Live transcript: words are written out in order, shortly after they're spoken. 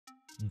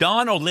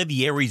Dawn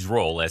Olivieri's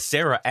role as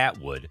Sarah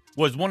Atwood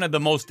was one of the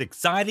most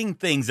exciting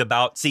things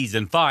about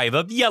Season 5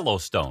 of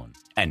Yellowstone.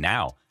 And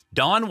now,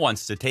 Dawn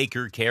wants to take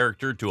her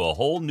character to a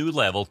whole new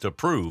level to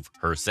prove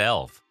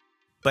herself.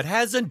 But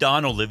hasn't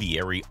Dawn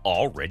Olivieri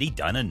already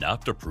done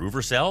enough to prove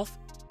herself?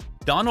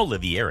 Dawn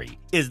Olivieri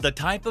is the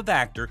type of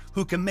actor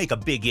who can make a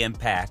big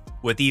impact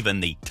with even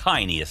the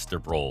tiniest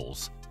of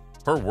roles.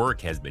 Her work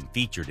has been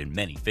featured in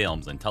many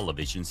films and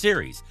television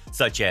series,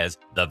 such as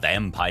The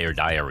Vampire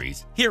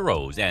Diaries,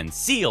 Heroes, and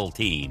SEAL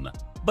Team.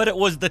 But it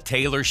was the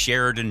Taylor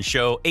Sheridan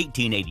Show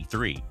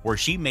 1883 where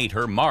she made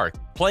her mark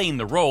playing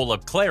the role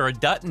of Clara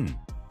Dutton.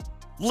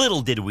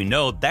 Little did we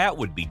know that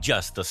would be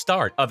just the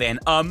start of an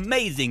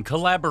amazing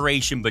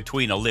collaboration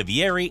between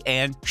Olivieri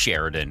and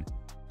Sheridan.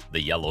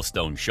 The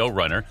Yellowstone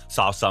showrunner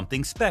saw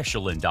something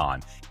special in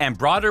Dawn and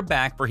brought her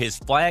back for his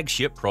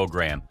flagship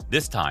program,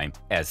 this time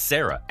as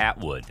Sarah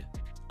Atwood.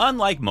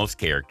 Unlike most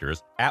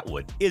characters,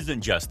 Atwood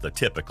isn't just the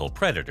typical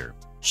predator.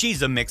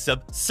 She's a mix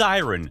of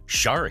siren,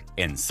 shark,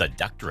 and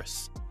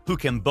seductress, who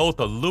can both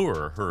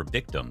allure her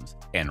victims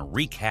and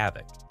wreak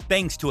havoc,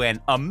 thanks to an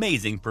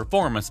amazing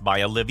performance by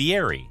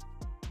Olivieri.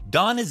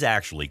 Dawn is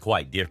actually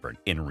quite different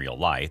in real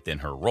life than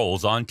her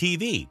roles on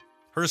TV.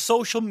 Her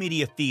social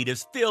media feed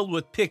is filled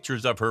with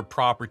pictures of her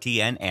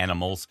property and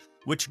animals,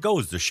 which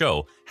goes to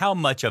show how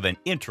much of an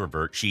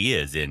introvert she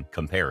is in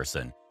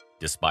comparison.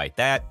 Despite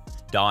that,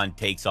 Dawn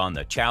takes on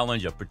the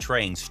challenge of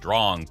portraying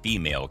strong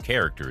female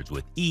characters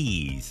with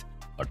ease.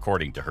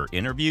 According to her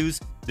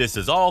interviews, this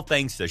is all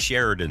thanks to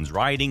Sheridan's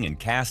writing and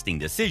casting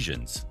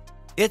decisions.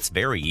 "It's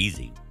very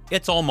easy.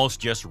 It's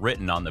almost just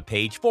written on the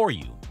page for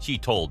you," she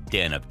told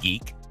Den of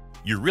Geek.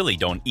 "You really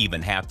don't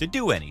even have to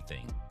do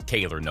anything.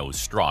 Taylor knows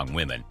strong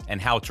women and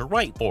how to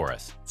write for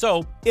us,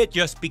 so it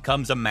just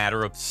becomes a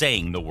matter of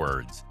saying the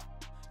words."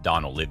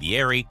 Dawn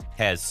Olivieri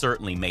has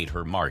certainly made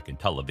her mark in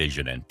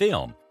television and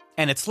film,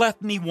 and it's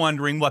left me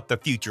wondering what the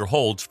future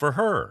holds for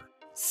her.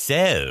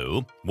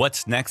 So,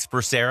 what's next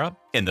for Sarah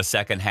in the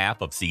second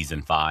half of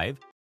Season 5?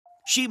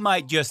 She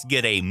might just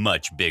get a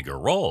much bigger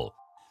role.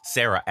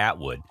 Sarah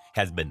Atwood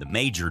has been the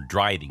major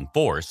driving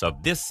force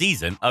of this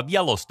season of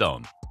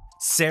Yellowstone.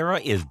 Sarah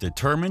is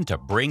determined to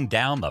bring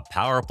down the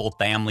powerful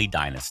family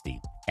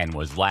dynasty and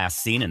was last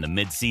seen in the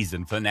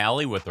mid-season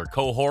finale with her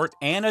cohort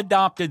and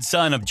adopted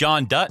son of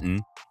John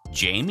Dutton,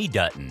 Jamie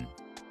Dutton.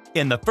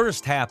 In the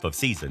first half of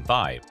Season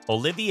 5,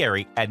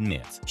 Olivieri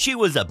admits she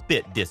was a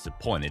bit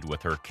disappointed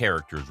with her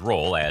character's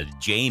role as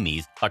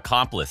Jamie's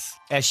accomplice,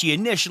 as she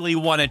initially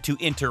wanted to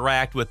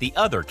interact with the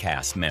other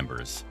cast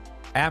members.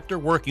 After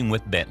working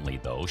with Bentley,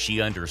 though,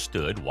 she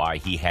understood why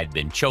he had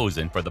been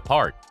chosen for the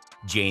part.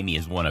 Jamie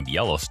is one of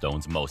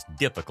Yellowstone's most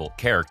difficult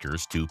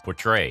characters to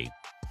portray.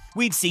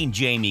 We've seen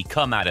Jamie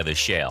come out of his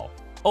shell,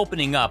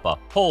 opening up a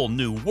whole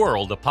new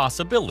world of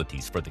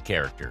possibilities for the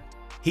character.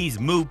 He's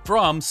moved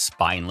from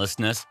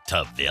spinelessness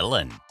to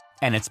villain,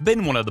 and it's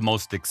been one of the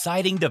most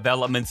exciting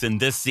developments in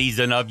this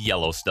season of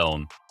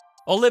Yellowstone.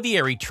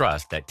 Olivieri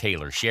trusts that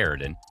Taylor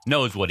Sheridan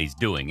knows what he's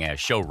doing as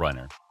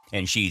showrunner,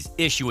 and she's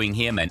issuing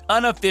him an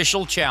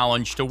unofficial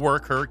challenge to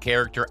work her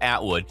character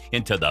Atwood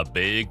into the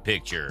big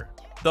picture.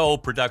 Though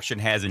production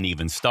hasn't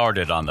even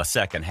started on the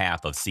second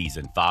half of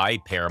Season 5,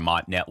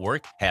 Paramount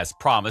Network has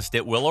promised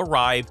it will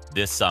arrive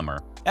this summer,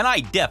 and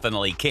I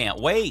definitely can't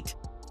wait.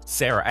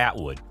 Sarah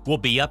Atwood will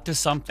be up to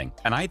something,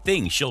 and I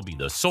think she'll be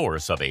the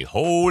source of a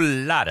whole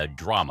lot of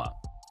drama.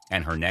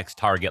 And her next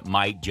target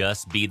might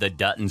just be the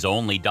Duttons'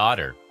 only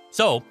daughter.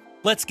 So,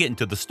 let's get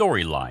into the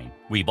storyline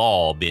we've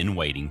all been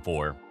waiting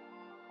for.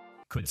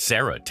 Could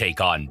Sarah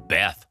take on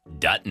Beth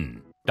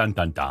Dutton? Dun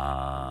dun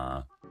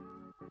dun.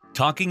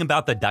 Talking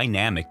about the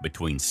dynamic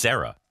between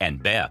Sarah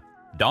and Beth,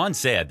 Dawn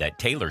said that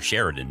Taylor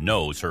Sheridan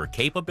knows her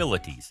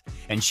capabilities,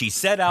 and she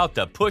set out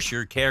to push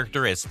her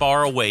character as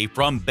far away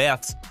from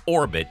Beth's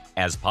orbit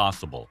as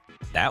possible.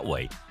 That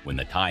way, when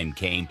the time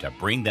came to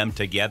bring them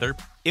together,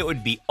 it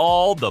would be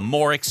all the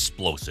more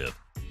explosive.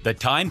 The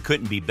time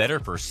couldn't be better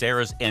for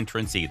Sarah's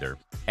entrance either.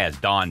 As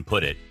Dawn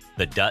put it,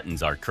 the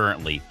Duttons are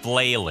currently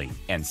flailing,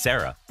 and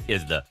Sarah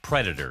is the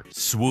predator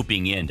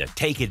swooping in to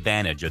take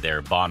advantage of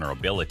their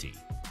vulnerability.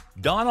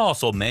 Dawn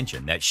also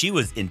mentioned that she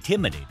was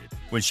intimidated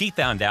when she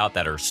found out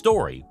that her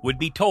story would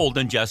be told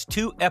in just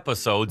 2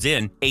 episodes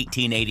in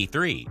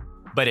 1883,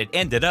 but it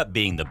ended up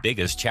being the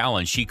biggest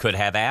challenge she could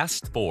have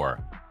asked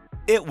for.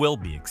 It will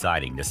be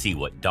exciting to see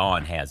what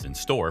Dawn has in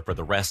store for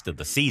the rest of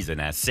the season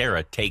as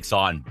Sarah takes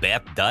on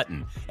Beth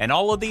Dutton and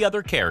all of the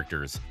other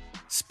characters.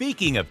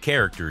 Speaking of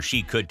characters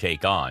she could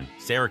take on,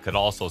 Sarah could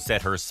also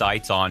set her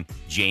sights on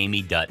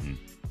Jamie Dutton.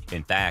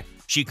 In fact,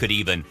 she could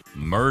even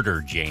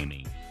murder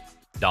Jamie.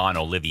 Dawn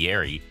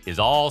Olivieri is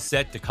all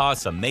set to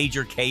cause some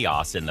major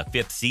chaos in the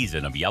 5th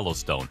season of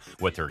Yellowstone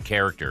with her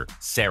character,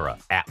 Sarah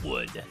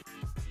Atwood.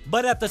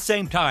 But at the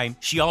same time,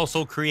 she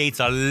also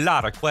creates a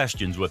lot of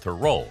questions with her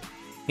role.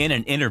 In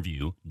an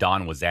interview,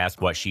 Dawn was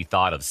asked what she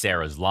thought of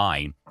Sarah's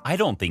line, "I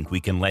don't think we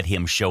can let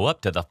him show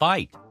up to the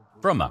fight,"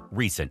 from a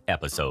recent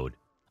episode.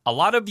 A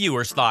lot of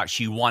viewers thought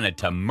she wanted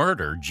to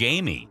murder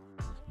Jamie.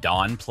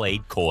 Dawn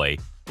played coy,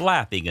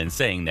 laughing and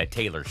saying that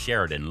Taylor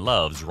Sheridan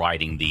loves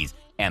writing these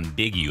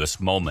ambiguous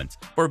moments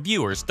for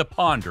viewers to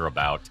ponder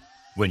about.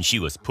 When she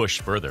was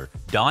pushed further,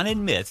 Dawn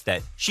admits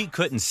that she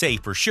couldn't say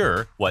for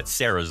sure what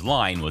Sarah's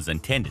line was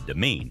intended to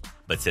mean,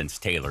 but since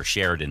Taylor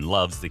Sheridan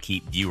loves to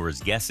keep viewers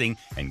guessing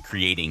and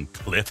creating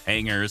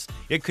cliffhangers,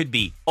 it could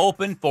be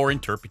open for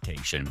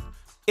interpretation.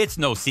 It's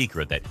no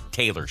secret that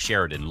Taylor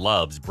Sheridan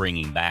loves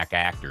bringing back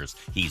actors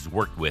he's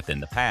worked with in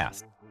the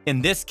past.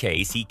 In this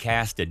case, he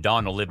casted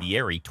Dawn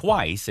Olivieri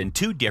twice in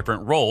two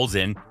different roles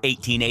in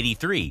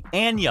 1883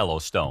 and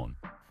Yellowstone.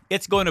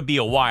 It's going to be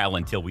a while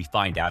until we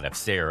find out if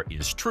Sarah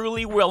is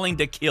truly willing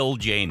to kill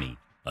Jamie.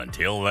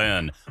 Until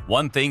then,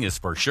 one thing is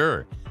for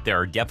sure, there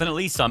are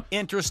definitely some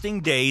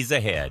interesting days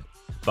ahead.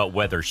 But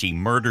whether she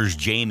murders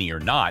Jamie or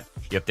not,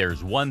 if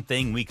there's one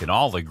thing we can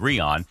all agree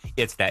on,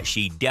 it's that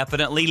she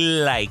definitely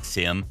likes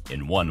him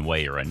in one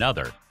way or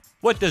another.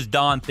 What does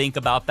Dawn think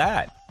about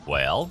that?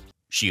 Well,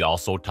 she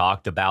also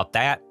talked about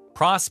that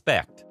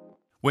prospect.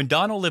 When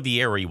Dawn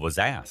Olivieri was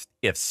asked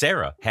if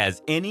Sarah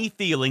has any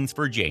feelings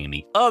for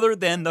Jamie other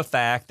than the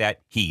fact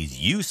that he's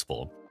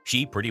useful,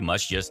 she pretty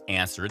much just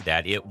answered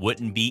that it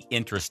wouldn't be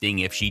interesting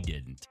if she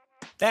didn't.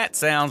 That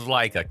sounds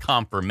like a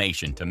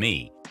confirmation to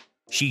me.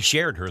 She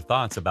shared her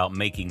thoughts about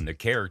making the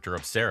character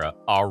of Sarah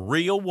a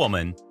real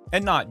woman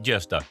and not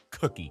just a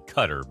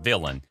cookie-cutter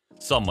villain,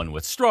 someone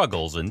with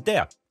struggles and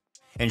depth.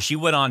 And she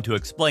went on to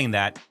explain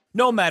that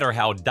no matter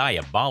how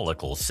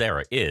diabolical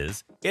Sarah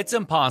is, it's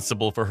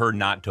impossible for her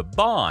not to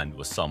bond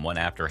with someone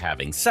after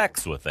having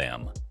sex with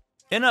them.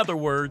 In other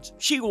words,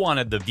 she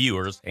wanted the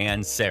viewers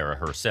and Sarah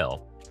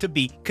herself to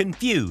be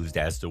confused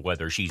as to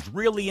whether she's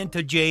really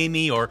into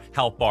Jamie or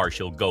how far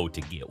she'll go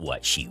to get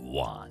what she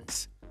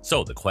wants.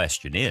 So the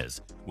question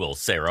is, will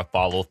Sarah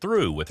follow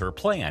through with her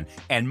plan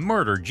and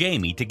murder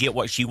Jamie to get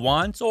what she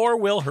wants, or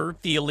will her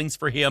feelings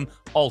for him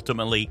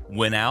ultimately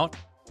win out?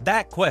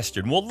 That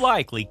question will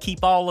likely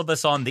keep all of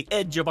us on the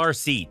edge of our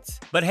seats.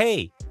 But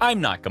hey,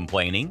 I'm not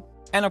complaining.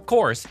 And of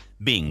course,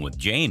 being with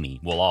Jamie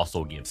will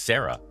also give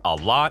Sarah a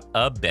lot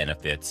of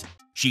benefits.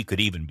 She could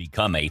even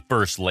become a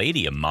First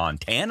Lady of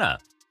Montana.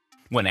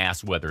 When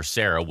asked whether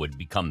Sarah would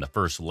become the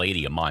First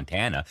Lady of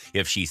Montana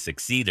if she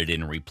succeeded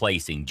in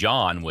replacing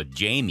John with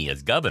Jamie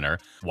as governor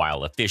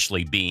while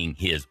officially being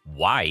his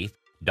wife,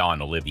 Dawn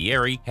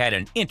Olivieri had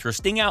an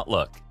interesting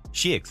outlook.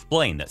 She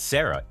explained that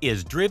Sarah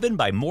is driven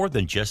by more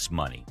than just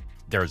money.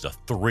 There's a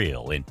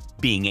thrill in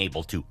being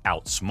able to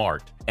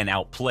outsmart and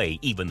outplay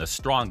even the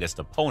strongest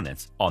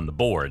opponents on the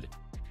board.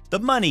 The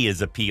money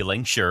is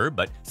appealing, sure,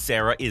 but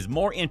Sarah is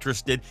more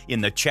interested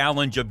in the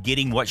challenge of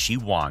getting what she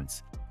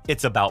wants.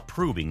 It's about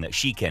proving that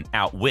she can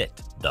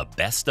outwit the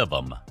best of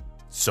them.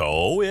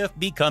 So, if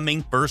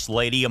becoming First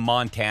Lady of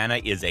Montana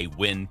is a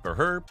win for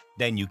her,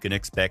 then you can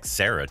expect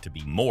Sarah to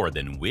be more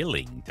than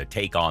willing to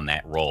take on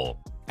that role.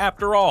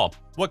 After all,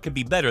 what could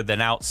be better than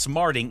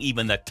outsmarting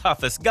even the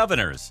toughest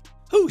governors?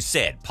 Who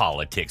said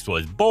politics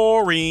was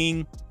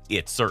boring?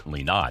 It's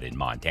certainly not in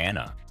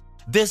Montana.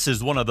 This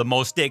is one of the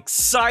most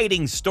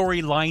exciting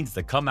storylines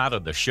to come out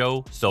of the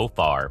show so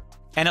far,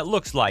 and it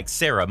looks like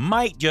Sarah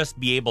might just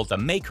be able to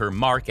make her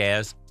mark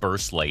as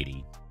First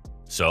Lady.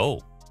 So,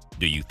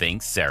 do you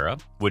think Sarah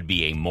would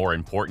be a more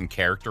important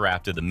character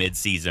after the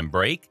mid-season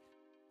break?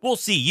 We'll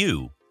see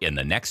you in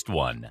the next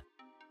one.